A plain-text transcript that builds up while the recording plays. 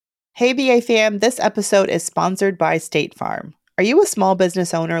Hey BA fam, this episode is sponsored by State Farm. Are you a small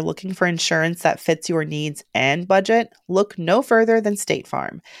business owner looking for insurance that fits your needs and budget? Look no further than State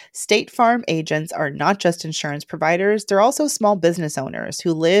Farm. State Farm agents are not just insurance providers, they're also small business owners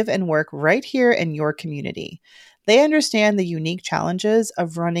who live and work right here in your community. They understand the unique challenges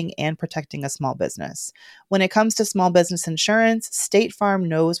of running and protecting a small business. When it comes to small business insurance, State Farm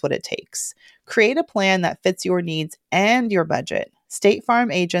knows what it takes. Create a plan that fits your needs and your budget. State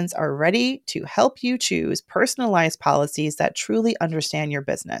Farm agents are ready to help you choose personalized policies that truly understand your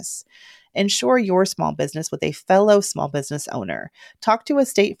business. Insure your small business with a fellow small business owner. Talk to a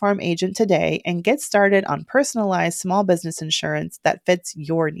State Farm agent today and get started on personalized small business insurance that fits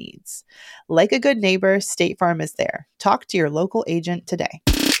your needs. Like a good neighbor, State Farm is there. Talk to your local agent today.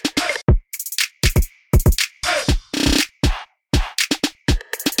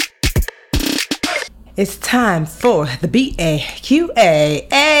 It's time for the BAQA.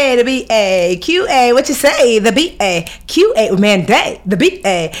 The BAQA. What you say? The BAQA with Manday. The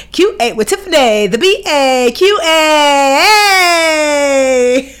BAQA with Tiffany. The BAQA.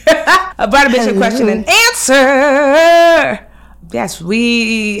 About a bitch question and answer. Yes,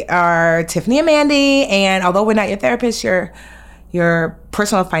 we are Tiffany and Mandy, and although we're not your therapist, your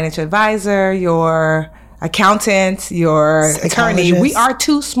personal financial advisor, your accountant, your attorney. We are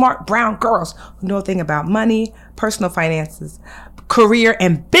two smart brown girls who know a thing about money, personal finances, career,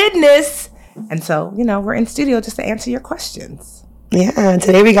 and business. And so, we're in studio just to answer your questions. Yeah,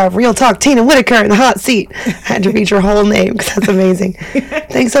 today we got Real Talk Tina Whitaker in the hot seat. I had to read your whole name because that's amazing.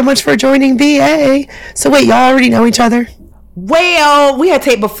 Thanks so much for joining BA. So wait, y'all already know each other? Well, we had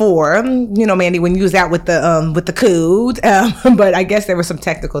taped before, Mandy, when you was out with the cood, but I guess there was some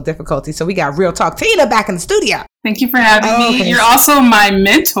technical difficulties, so we got Real Talk Tina back in the studio. Thank you for having me. Okay. You're also my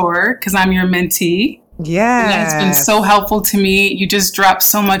mentor, because I'm your mentee. Yeah. It's been so helpful to me. You just dropped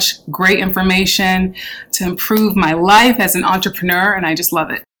so much great information to improve my life as an entrepreneur, and I just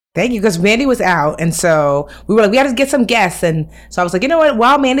love it. Thank you, because Mandy was out, and so we were like, we got to get some guests, and so I was like, you know what?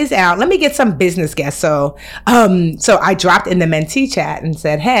 While Mandy's out, let me get some business guests. So I dropped in the mentee chat and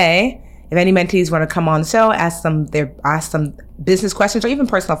said, hey, if any mentees want to come on the show, ask some business questions or even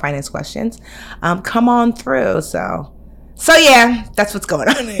personal finance questions, come on through. So yeah, that's what's going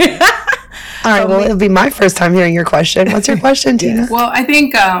on. All right, well, it'll be my first time hearing your question. What's your question, Tina? Well, I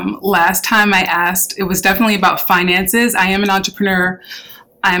think last time I asked, it was definitely about finances. I am an entrepreneur.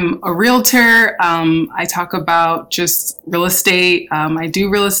 I'm a realtor. I talk about just real estate. I do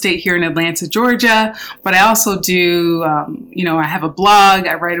real estate here in Atlanta, Georgia, but I also do, I have a blog.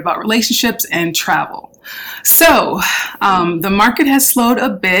 I write about relationships and travel. So the market has slowed a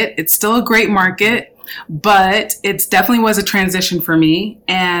bit. It's still a great market, but it definitely was a transition for me.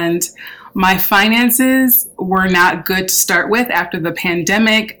 And my finances were not good to start with after the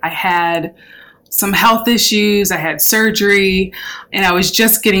pandemic. I had some health issues, I had surgery, and I was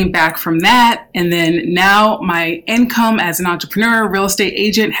just getting back from that. And then now my income as an entrepreneur, real estate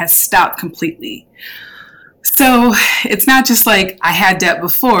agent has stopped completely. So it's not just like I had debt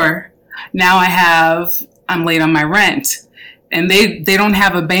before. Now I'm late on my rent. And they don't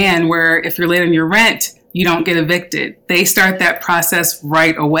have a ban where if you're late on your rent, you don't get evicted. They start that process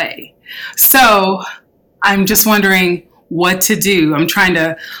right away. So I'm just wondering what to do. I'm trying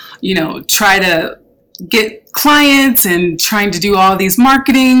to try to get clients and trying to do all these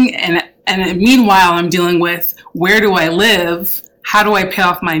marketing. And meanwhile, I'm dealing with where do I live? How do I pay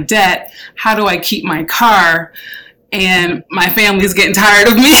off my debt? How do I keep my car? And my family's getting tired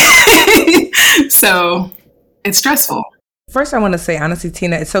of me. So it's stressful. First, I want to say, honestly,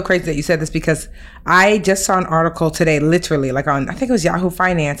 Tina, it's so crazy that you said this because I just saw an article today, literally, like I think it was Yahoo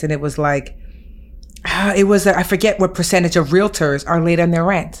Finance, and it was like, I forget what percentage of realtors are late on their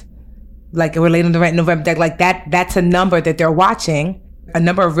rent. Like we're late on the rent in November. Like that's a number that they're watching. A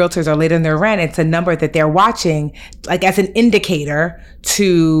number of realtors are late on their rent. It's a number that they're watching, like as an indicator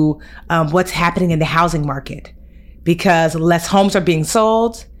to what's happening in the housing market, because less homes are being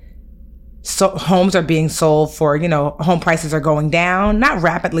sold. So homes are being sold for, home prices are going down, not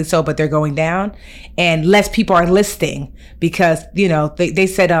rapidly so, but they're going down, and less people are listing because, they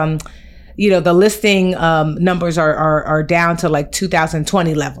said, the listing numbers are down to like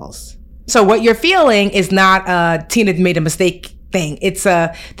 2020 levels. So what you're feeling is not Tina made a mistake thing. It's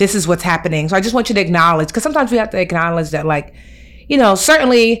this is what's happening. So I just want you to acknowledge, because sometimes we have to acknowledge that, like,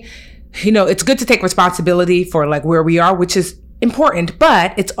 certainly, it's good to take responsibility for like where we are, which is important,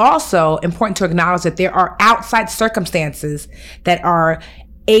 but it's also important to acknowledge that there are outside circumstances that are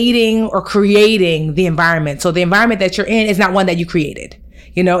aiding or creating the environment. So the environment that you're in is not one that you created.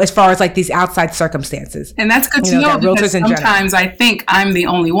 as far as like these outside circumstances. And that's good to know, because sometimes I think I'm the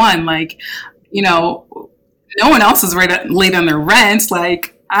only one. Like, no one else is late on their rent.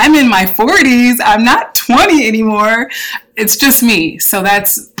 Like, I'm in my 40s. I'm not 20 anymore. It's just me. So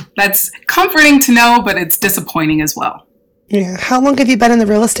that's comforting to know, but it's disappointing as well. Yeah. How long have you been in the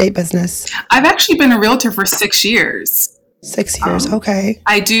real estate business? I've actually been a realtor for 6 years. 6 years. Okay.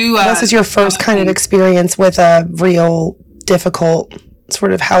 I do. This is your first kind of experience with a real difficult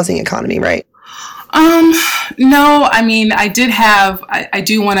sort of housing economy, right? No, I mean, I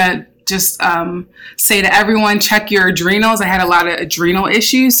do want to just say to everyone, check your adrenals. I had a lot of adrenal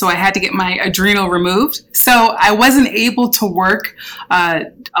issues, so I had to get my adrenal removed. So I wasn't able to work a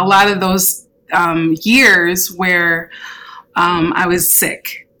lot of those years where I was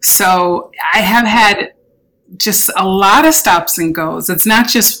sick. So I have had just a lot of stops and goes. It's not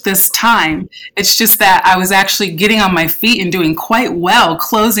just this time. It's just that I was actually getting on my feet and doing quite well,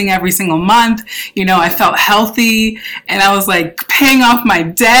 closing every single month. I felt healthy, and I was like paying off my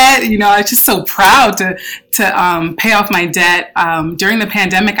debt. I was just so proud to pay off my debt. During the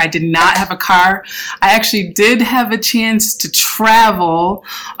pandemic, I did not have a car. I actually did have a chance to travel,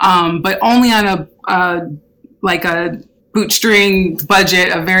 but only on a bootstring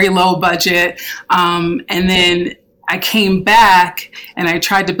budget, a very low budget. And then I came back and I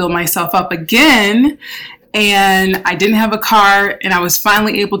tried to build myself up again, and I didn't have a car, and I was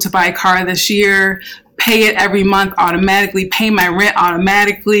finally able to buy a car this year, pay it every month automatically, pay my rent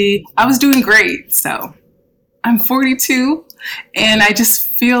automatically. I was doing great. So I'm 42, and I just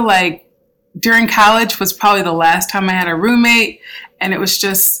feel like during college was probably the last time I had a roommate, and it was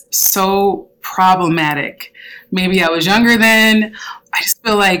just so problematic. Maybe I was younger then. I just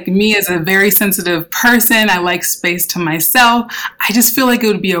feel like me as a very sensitive person, I like space to myself. I just feel like it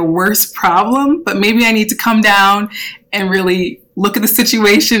would be a worse problem, but maybe I need to come down and really look at the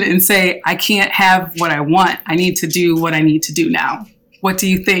situation and say, I can't have what I want. I need to do what I need to do now. What do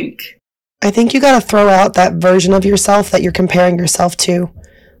you think? I think you got to throw out that version of yourself that you're comparing yourself to,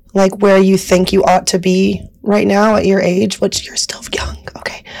 like where you think you ought to be right now at your age, which you're still young.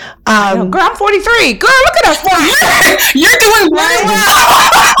 Okay. Girl, I'm 43. Girl, look at us. You're doing very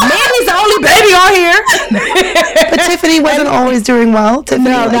well. Manny's the only baby on here. But Tiffany wasn't always doing well. Tiffany,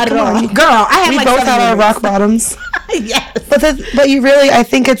 no, not at all. Girl, we both had our rock bottoms. Yes. But you really, I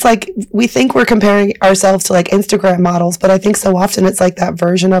think it's like, we think we're comparing ourselves to like Instagram models, but I think so often it's like that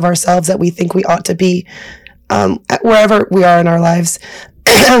version of ourselves that we think we ought to be wherever we are in our lives.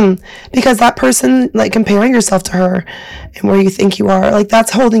 Because that person, like comparing yourself to her and where you think you are, like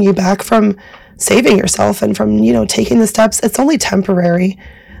that's holding you back from saving yourself and from, taking the steps. It's only temporary.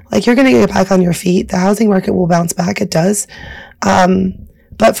 Like you're going to get back on your feet. The housing market will bounce back. It does.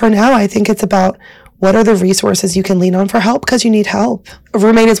 But for now, I think it's about what are the resources you can lean on for help because you need help. A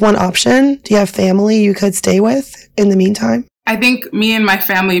roommate is one option. Do you have family you could stay with in the meantime? I think me and my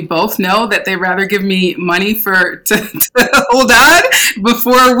family both know that they'd rather give me money to hold on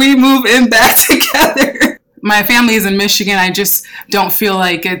before we move in back together. My family is in Michigan. I just don't feel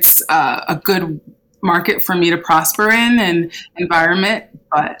like it's a good market for me to prosper in and environment,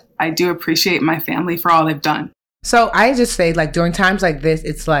 but I do appreciate my family for all they've done. So I just say, like, during times like this,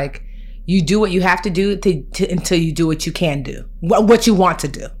 it's like you do what you have to do until you do what you can do, what you want to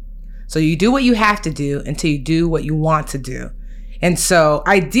do. So you do what you have to do until you do what you want to do. And so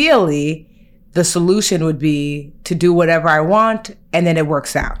ideally, the solution would be to do whatever I want and then it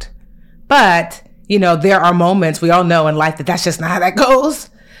works out. But, there are moments we all know in life that's just not how that goes.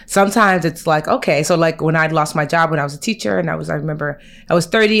 Sometimes it's like, okay, so like when I lost my job when I was a teacher and I remember I was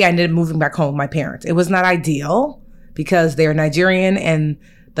 30, I ended up moving back home with my parents. It was not ideal because they're Nigerian and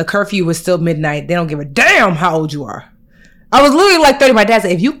the curfew was still midnight. They don't give a damn how old you are. I was literally like 30. My dad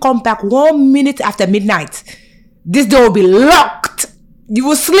said, if you come back 1 minute after midnight, this door will be locked. You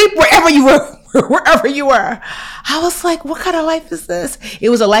will sleep wherever you were. Wherever you were. I was like, what kind of life is this? It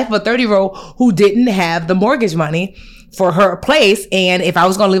was a life of a 30-year-old who didn't have the mortgage money for her place. And if I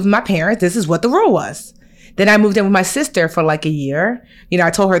was going to live with my parents, this is what the rule was. Then I moved in with my sister for like a year. I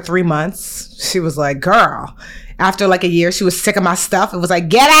told her 3 months. She was like, girl. After like a year, she was sick of my stuff. It was like,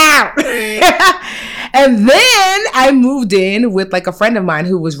 get out. And then I moved in with like a friend of mine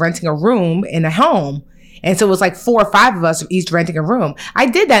who was renting a room in a home. And so it was like 4 or 5 of us each renting a room. I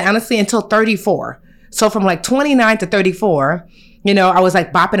did that honestly until 34. So from like 29 to 34, I was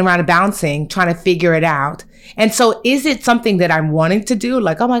like bopping around and bouncing, trying to figure it out. And so is it something that I'm wanting to do?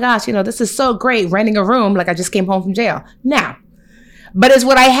 Like, oh my gosh, this is so great, renting a room. Like I just came home from jail. No. But it's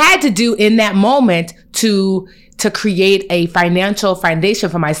what I had to do in that moment to to create a financial foundation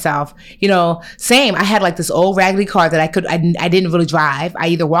for myself. Same. I had like this old raggedy car that I didn't really drive. I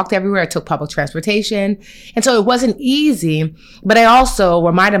either walked everywhere or took public transportation. And so it wasn't easy, but I also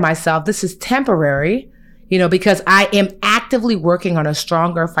reminded myself this is temporary, because I am actively working on a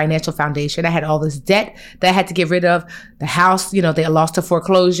stronger financial foundation. I had all this debt that I had to get rid of. The house, they lost to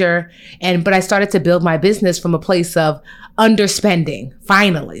foreclosure. But I started to build my business from a place of underspending,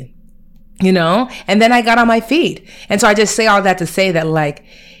 finally, and then I got on my feet. And so I just say all that to say that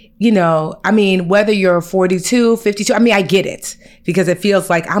whether you're 42, 52, I get it, because it feels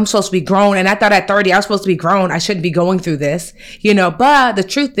like I'm supposed to be grown. And I thought at 30, I was supposed to be grown. I shouldn't be going through this, but the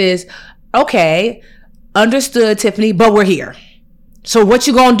truth is, okay, understood, Tiffany, but we're here. So what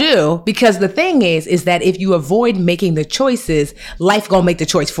you gonna do? Because the thing is that if you avoid making the choices, life gonna make the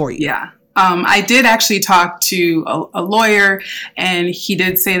choice for you. Yeah. I did actually talk to a lawyer, and he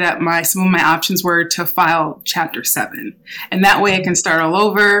did say that some of my options were to file Chapter 7. And that way I can start all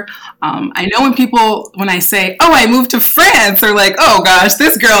over. I know when I say, oh, I moved to France, they're like, oh gosh,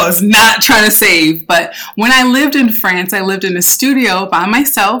 this girl is not trying to save. But when I lived in France, I lived in a studio by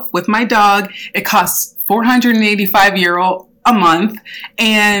myself with my dog. It costs €485 a month,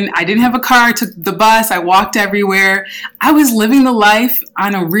 and I didn't have a car. I took the bus. I walked everywhere. I was living the life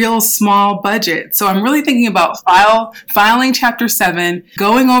on a real small budget. So I'm really thinking about filing Chapter 7,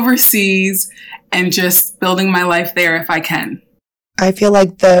 going overseas, and just building my life there if I can. I feel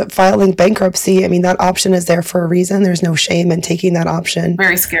like the filing bankruptcy, that option is there for a reason. There's no shame in taking that option.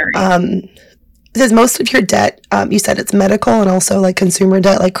 Very scary. Does most of your debt, you said it's medical and also like consumer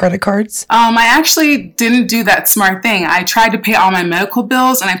debt, like credit cards? I actually didn't do that smart thing. I tried to pay all my medical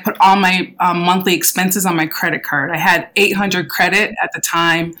bills, and I put all my monthly expenses on my credit card. I had 800 credit at the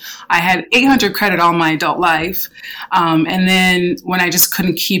time. I had 800 credit all my adult life. And then when I just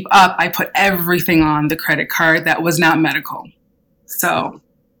couldn't keep up, I put everything on the credit card that was not medical. So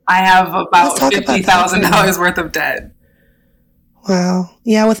I have about $50,000 worth of debt. Wow.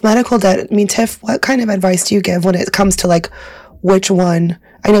 Yeah, with medical debt, Tiff, what kind of advice do you give when it comes to like which one?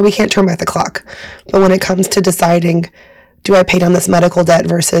 I know we can't turn back the clock, but when it comes to deciding, do I pay down this medical debt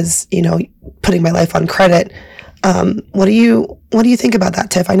versus, putting my life on credit? What do you think about that,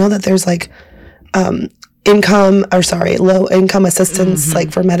 Tiff? I know that there's like low income assistance,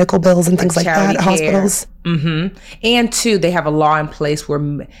 like for medical bills and things like that at hospitals. Mm-hmm. And two, they have a law in place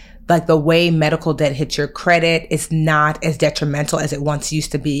where like the way medical debt hits your credit is not as detrimental as it once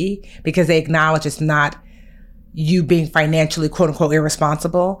used to be, because they acknowledge it's not you being financially quote unquote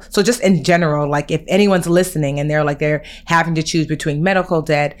irresponsible. So just in general, like if anyone's listening and they're having to choose between medical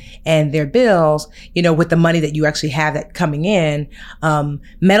debt and their bills, with the money that you actually have that coming in,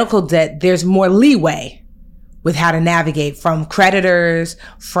 medical debt, there's more leeway with how to navigate from creditors,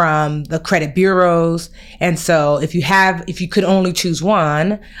 from the credit bureaus. And so if you could only choose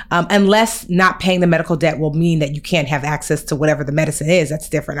one, unless not paying the medical debt will mean that you can't have access to whatever the medicine is, that's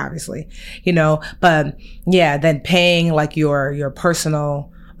different, obviously, but yeah, then paying like your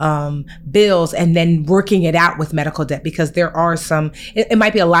personal bills and then working it out with medical debt, because there are it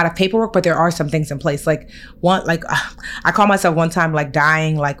might be a lot of paperwork, but there are some things in place. Like I call myself one time like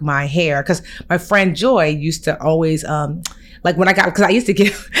dyeing like my hair, because my friend Joy used to always like when because I used to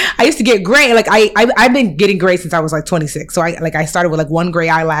get gray. Like I've been getting gray since I was like 26. So I started with like one gray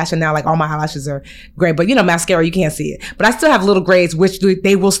eyelash, and now like all my eyelashes are gray. But mascara, you can't see it. But I still have little grays, which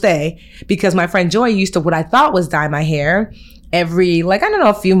they will stay, because my friend Joy used to what I thought was dye my hair every,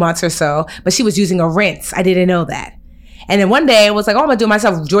 a few months or so, but she was using a rinse. I didn't know that. And then one day I was like, oh, I'm gonna do it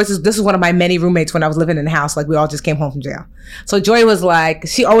myself. This is one of my many roommates when I was living in the house. Like we all just came home from jail. So Joy was like,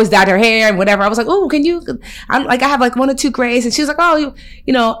 she always dyed her hair and whatever. I was like, oh, can you, I have like 1 or 2 grays. And she was like, oh,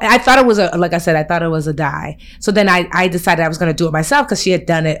 I thought it was I thought it was a dye. So then I decided I was going to do it myself, because she had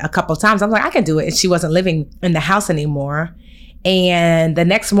done it a couple of times. I was like, I can do it. And she wasn't living in the house anymore. And the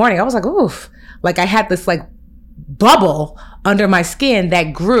next morning I was like, oof, like I had this like bubble under my skin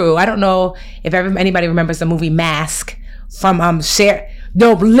that grew. I don't know if anybody remembers the movie Mask from Cher.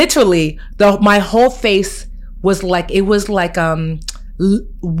 No, literally my whole face was like, it was like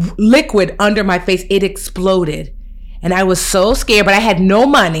liquid under my face. It exploded, and I was so scared, but I had no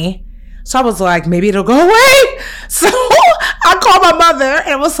money, so I was like, maybe it'll go away. So I called my mother, and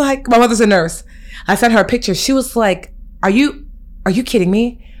it was like, my mother's a nurse. I sent her a picture. She was like, are you kidding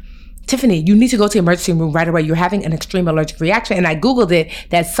me? Tiffany, you need to go to the emergency room right away. You're having an extreme allergic reaction. And I Googled it,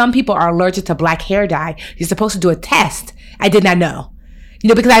 that some people are allergic to black hair dye. You're supposed to do a test. I did not know.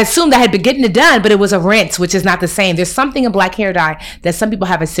 because I assumed I had been getting it done, but it was a rinse, which is not the same. There's something in black hair dye that some people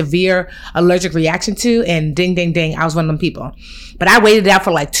have a severe allergic reaction to, and ding, ding, ding, I was one of them people. But I waited it out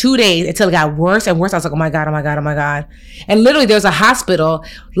for like 2 days until it got worse and worse. I was like, oh my God, oh my God, oh my God. And literally there's a hospital,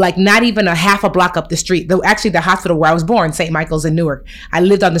 like not even a half a block up the street. Actually, the hospital where I was born, St. Michael's in Newark. I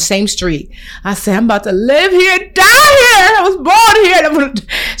lived on the same street. I said, I'm about to live here, die here. I was born here.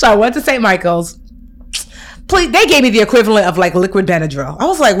 So I went to St. Michael's. They gave me the equivalent of like liquid Benadryl. I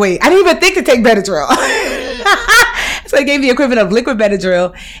was like, wait, I didn't even think to take Benadryl. So they gave me the equivalent of liquid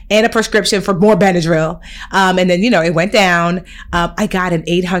Benadryl and a prescription for more Benadryl. And then, it went down. I got an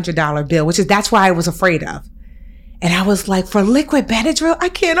 $800 bill, that's why I was afraid of. And I was like, for liquid Benadryl, I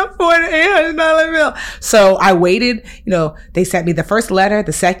can't afford an $800 bill. So I waited, they sent me the first letter,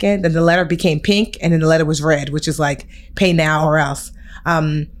 the second, then the letter became pink, and then the letter was red, which is like pay now or else.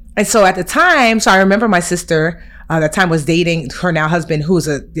 And so at the time, I remember my sister at the time was dating her now husband, who was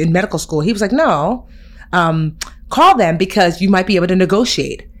in medical school. He was like, no, call them because you might be able to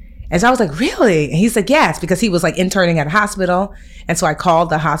negotiate. And so I was like, really? And he said, yes, because he was like interning at a hospital. And so I called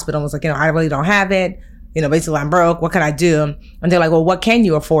the hospital and was like, I really don't have it. Basically I'm broke. What can I do? And they're like, well, what can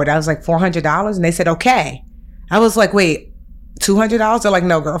you afford? I was like, $400. And they said, okay. I was like, wait, $200? They're like,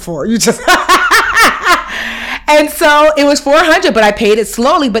 no, girl, you just... And so it was $400, but I paid it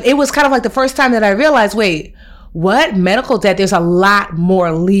slowly. But it was kind of like the first time that I realized, wait, what? Medical debt, there's a lot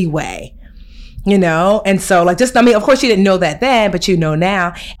more leeway, And so of course you didn't know that then, but you know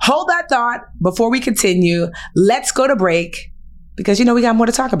now. Hold that thought before we continue. Let's go to break because, we got more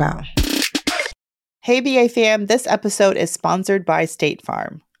to talk about. Hey, BA fam, this episode is sponsored by State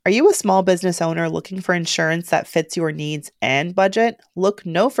Farm. Are you a small business owner looking for insurance that fits your needs and budget? Look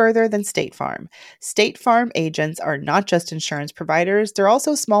no further than State Farm. State Farm agents are not just insurance providers, they're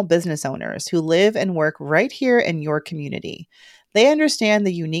also small business owners who live and work right here in your community. They understand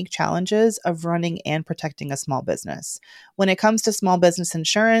the unique challenges of running and protecting a small business. When it comes to small business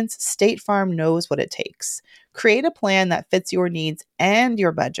insurance, State Farm knows what it takes. Create a plan that fits your needs and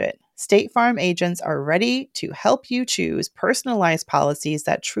your budget. State Farm agents are ready to help you choose personalized policies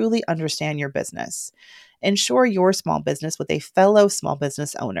that truly understand your business. Insure your small business with a fellow small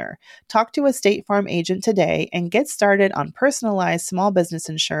business owner. Talk to a State Farm agent today and get started on personalized small business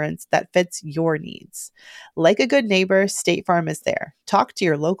insurance that fits your needs. Like a good neighbor, State Farm is there. Talk to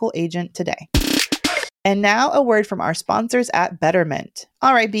your local agent today. And now a word from our sponsors at Betterment.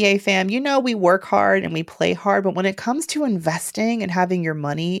 All right, BA fam, we work hard and we play hard, but when it comes to investing and having your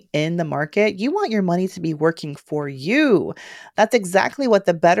money in the market, you want your money to be working for you. That's exactly what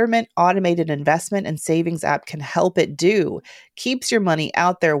the Betterment automated investment and savings app can help it do. Keeps your money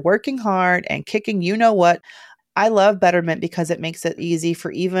out there working hard and kicking what. I love Betterment because it makes it easy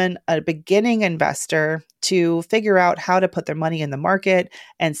for even a beginning investor to figure out how to put their money in the market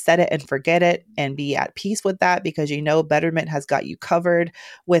and set it and forget it and be at peace with that because Betterment has got you covered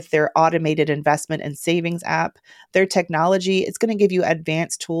with their automated investment and savings app. Their technology is going to give you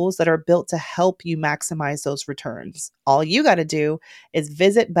advanced tools that are built to help you maximize those returns. All you got to do is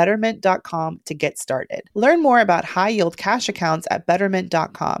visit betterment.com to get started. Learn more about high-yield cash accounts at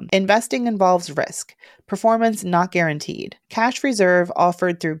betterment.com. Investing involves risk. Performance not guaranteed. Cash reserve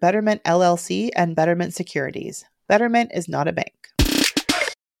offered through Betterment LLC and Betterment Securities. Betterment is not a bank.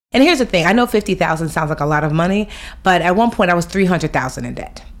 And here's the thing. I know $50,000 sounds like a lot of money, but at one point I was $300,000 in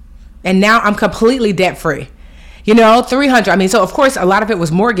debt. And now I'm completely debt free. 300. So of course a lot of it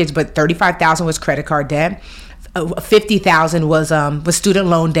was mortgage, but $35,000 was credit card debt. $50,000 was student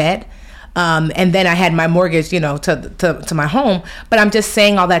loan debt. And then I had my mortgage, to my home. But I'm just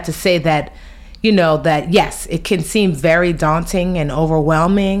saying all that to say that that yes, it can seem very daunting and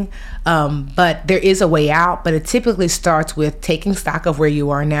overwhelming, but there is a way out. But it typically starts with taking stock of where you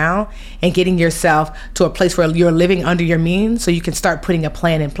are now and getting yourself to a place where you're living under your means so you can start putting a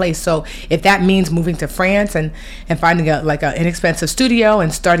plan in place. So if that means moving to France and finding an inexpensive studio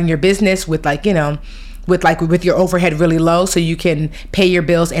and starting your business with with your overhead really low so you can pay your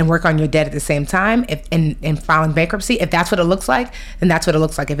bills and work on your debt at the same time and filing bankruptcy, if that's what it looks like, then that's what it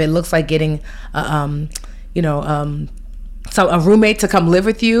looks like. If it looks like getting a roommate to come live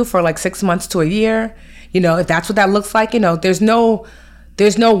with you for 6 months to a year, if that's what that looks like,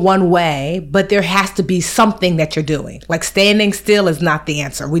 there's no one way, but there has to be something that you're doing. Standing still is not the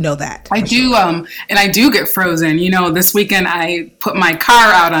answer. We know that. I do, and I do get frozen. This weekend I put my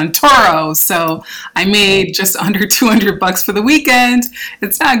car out on Turo, so I made just under $200 for the weekend.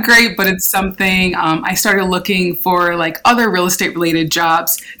 It's not great, but it's something. I started looking for other real estate related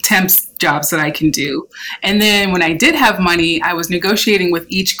jobs, temps jobs that I can do. And then when I did have money, I was negotiating with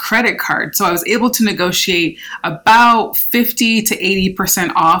each credit card. So I was able to negotiate about 50 to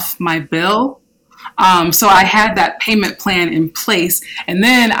 80% off my bill. So I had that payment plan in place. And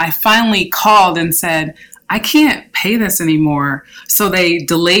then I finally called and said, I can't pay this anymore. So they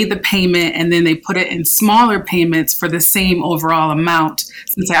delayed the payment and then they put it in smaller payments for the same overall amount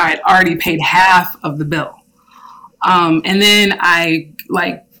since I had already paid half of the bill. And then I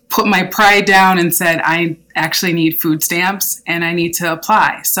put my pride down and said, I actually need food stamps and I need to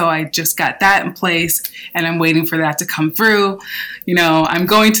apply. So I just got that in place and I'm waiting for that to come through. You know, I'm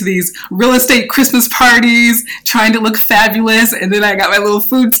going to these real estate Christmas parties, trying to look fabulous. And then I got my little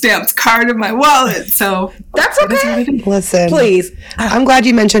food stamps card in my wallet. So that's okay. Listen, please. I'm glad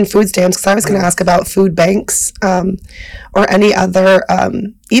you mentioned food stamps because I was going to ask about food banks or any other,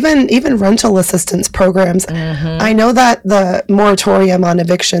 even rental assistance programs. Mm-hmm. I know that the moratorium on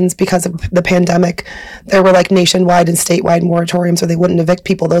evictions because of the pandemic, there were like nationwide and statewide moratoriums where they wouldn't evict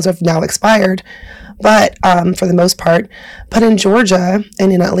people. Those have now expired, but for the most part. But in Georgia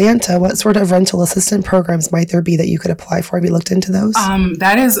and in Atlanta, what sort of rental assistance programs might there be that you could apply for? Have you looked into those?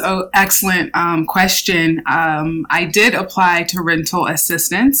 That is an excellent question. I did apply to rental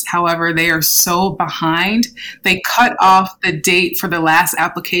assistance. However, they are so behind. They cut off the date for the last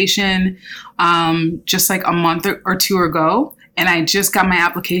application just like a month or two ago. And I just got my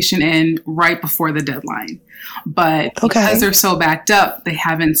application in right before the deadline. But because they're so backed up, they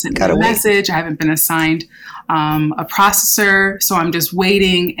haven't sent me a message. I haven't been assigned a processor. So I'm just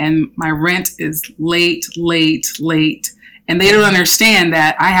waiting. And my rent is late. And they don't understand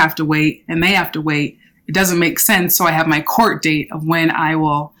that I have to wait and they have to wait. It doesn't make sense. So I have my court date of when I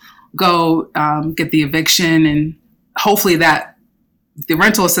will go get the eviction. And hopefully that the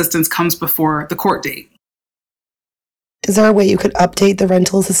rental assistance comes before the court date. Is there a way you could update the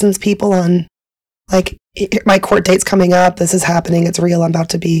rental assistance people on, like, my court date's coming up, this is happening, it's real, I'm about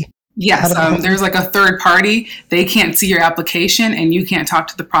to be... Yes, there's like a third party. They can't see your application and you can't talk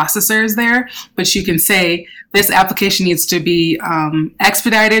to the processors there, but you can say this application needs to be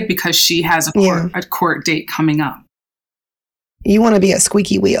expedited because she has a court date coming up. You want to be a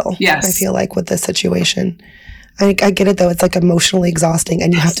squeaky wheel, yes. I feel like, with this situation. I get it, though. It's like emotionally exhausting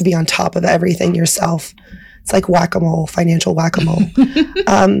and you have to be on top of everything yourself. It's like whack-a-mole, financial whack-a-mole.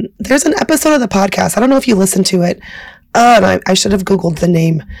 There's an episode of the podcast. I don't know if you listened to it. And I should have Googled the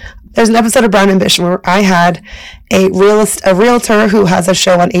name. There's an episode of Brown Ambition where I had a realtor who has a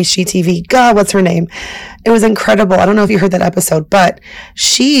show on HGTV. God, what's her name? It was incredible. I don't know if you heard that episode, but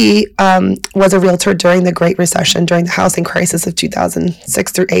she was a realtor during the Great Recession, during the housing crisis of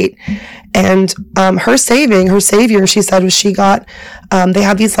 2006 through 8. And her savior, she said, was she got, they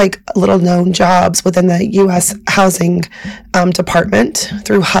have these like little known jobs within the U.S. housing department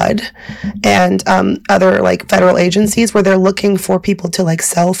through HUD and other like federal agencies where they're looking for people to like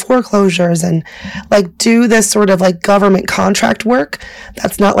sell foreclosures and like do this sort of like government contract work.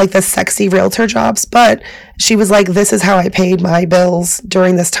 That's not like the sexy realtor jobs, but she was like, this is how I paid my bills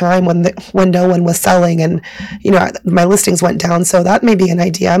during this time when no one was selling and, you know, my listings went down. So that may be an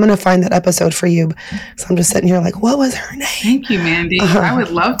idea. I'm going to find that episode for you. So I'm just sitting here like, what was her name? Thank you, Mandy. I would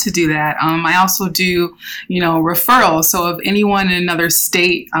love to do that. I also do, you know, referrals. So if anyone in another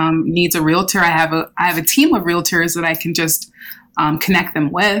state needs a realtor, I have a team of realtors that I can just connect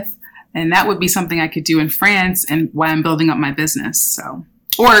them with. And that would be something I could do in France and while I'm building up my business. So,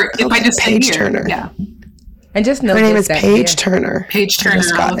 or if I just Paige Turner. Yeah. And just know her name is Paige Turner. Paige Turner.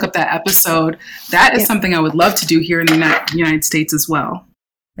 I'll look up that episode. That is something I would love to do here in the United States as well.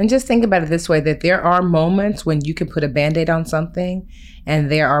 And just think about it this way, that there are moments when you can put a Band-Aid on something,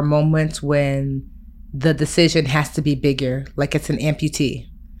 and there are moments when the decision has to be bigger, like it's an amputee.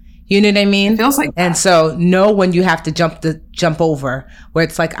 You know what I mean? It feels like that. And so know when you have to jump over, where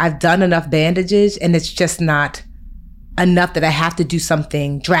it's like, I've done enough bandages and it's just not enough that I have to do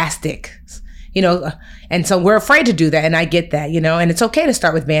something drastic, you know? And so we're afraid to do that. And I get that, you know, and it's okay to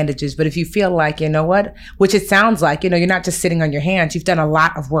start with bandages. But if you feel like, you know what, which it sounds like, you know, you're not just sitting on your hands, you've done a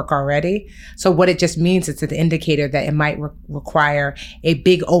lot of work already. So what it just means, it's an indicator that it might require a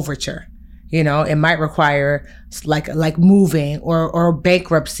big overture. You know, it might require like moving or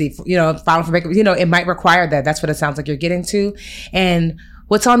bankruptcy, you know, filing for bankruptcy, you know, it might require that. That's what it sounds like you're getting to. And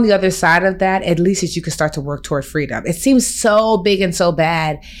what's on the other side of that, at least, is you can start to work toward freedom. It seems so big and so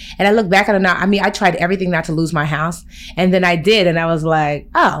bad. And I look back at it now. I mean, I tried everything not to lose my house. And then I did. And I was like,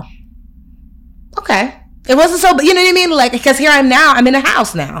 oh, okay. It wasn't so, you know what I mean? Like, because here I am now. I'm in a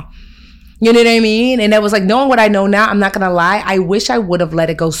house now. You know what I mean? And it was like, knowing what I know now, I'm not going to lie. I wish I would have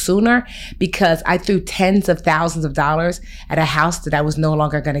let it go sooner, because I threw tens of thousands of dollars at a house that I was no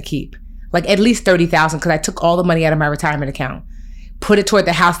longer going to keep. like at least $30,000, because I took all the money out of my retirement account, put it toward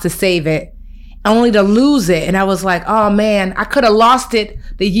the house to save it, only to lose it. And I was like, oh man, I could have lost it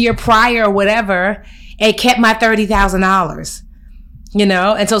the year prior or whatever and kept my $30,000. You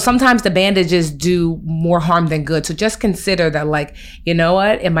know, and so sometimes the bandages do more harm than good. So just consider that, like, you know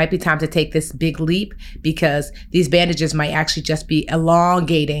what? It might be time to take this big leap, because these bandages might actually just be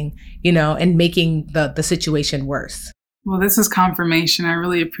elongating, you know, and making the situation worse. Well, this is confirmation. I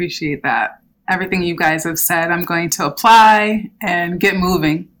really appreciate that. Everything you guys have said, I'm going to apply and get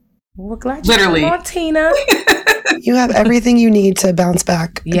moving. We're glad literally. You're on, Tina. You have everything you need to bounce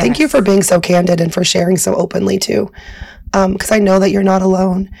back. Yes. Thank you for being so candid and for sharing so openly too. Because I know that you're not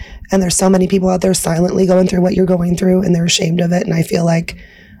alone, and there's so many people out there silently going through what you're going through, and they're ashamed of it. And I feel like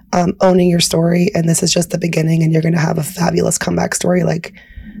owning your story, and this is just the beginning, and you're going to have a fabulous comeback story, like,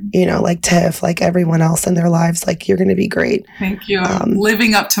 you know, like Tiff, like everyone else in their lives. Like, you're going to be great. Thank you. I'm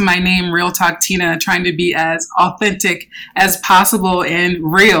living up to my name, Real Talk Tina, trying to be as authentic as possible and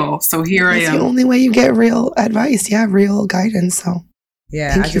real. So here I am. It's the only way you get real advice. Yeah, real guidance. So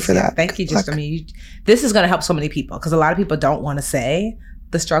yeah, thank you for that. Thank you. Just, I mean, this is going to help so many people, because a lot of people don't want to say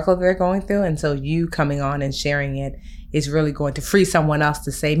the struggle they're going through. And so you coming on and sharing it is really going to free someone else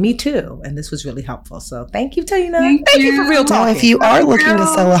to say, me too. And this was really helpful. So thank you, Tina. Thank you for Real Talk. Now, if you are looking to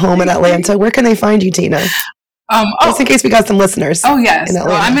sell a home in Atlanta, where can they find you, Tina? Just in case we got some listeners. Oh, yes. Well,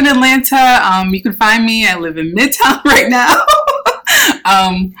 I'm in Atlanta. You can find me. I live in Midtown right now.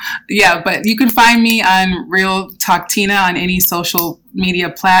 Yeah, but you can find me on Real Talk Tina on any social media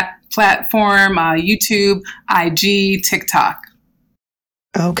platform, YouTube, IG, TikTok.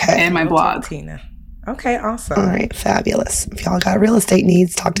 Okay. And my blog. Tina. Okay, awesome. All right, fabulous. If y'all got real estate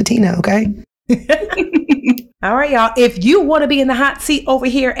needs, talk to Tina, okay? All right, y'all. If you want to be in the hot seat over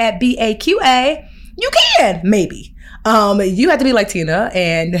here at BAQA, you can, maybe. You have to be like Tina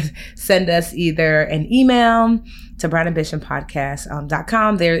and send us either an email to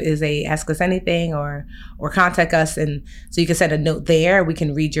brownambitionpodcast.com. There is a Ask Us Anything or contact us. And so you can send a note there. We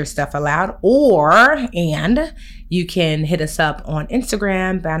can read your stuff aloud. And you can hit us up on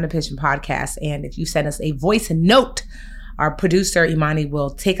Instagram, Brown Ambition Podcast. And if you send us a voice note, our producer, Imani, will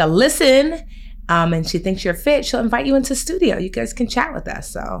take a listen. And she thinks you're fit. She'll invite you into studio. You guys can chat with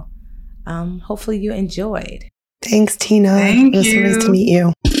us. So hopefully you enjoyed. Thanks, Tina. Thank you. It was nice to meet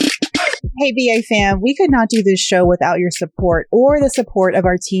you. Hey, BA fam, we could not do this show without your support or the support of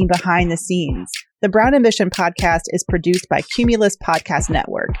our team behind the scenes. The Brown Ambition podcast is produced by Cumulus Podcast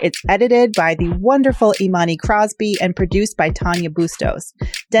Network. It's edited by the wonderful Imani Crosby and produced by Tanya Bustos.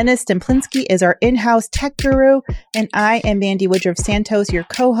 Dennis Stemplinsky is our in-house tech guru, and I am Mandy Woodruff Santos, your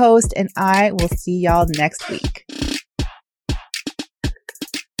co-host, and I will see y'all next week.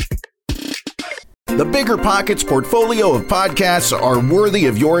 The Bigger Pockets portfolio of podcasts are worthy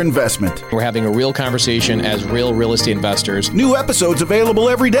of your investment. We're having a real conversation as real estate investors. New episodes available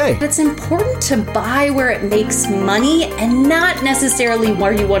every day. It's important to buy where it makes money and not necessarily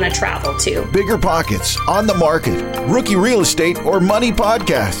where you want to travel to. Bigger Pockets, On the Market, Rookie Real Estate, or Money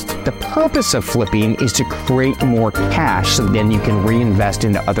Podcast. The purpose of flipping is to create more cash so then you can reinvest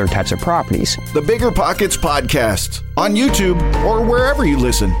into other types of properties. The Bigger Pockets Podcast on YouTube or wherever you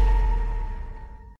listen.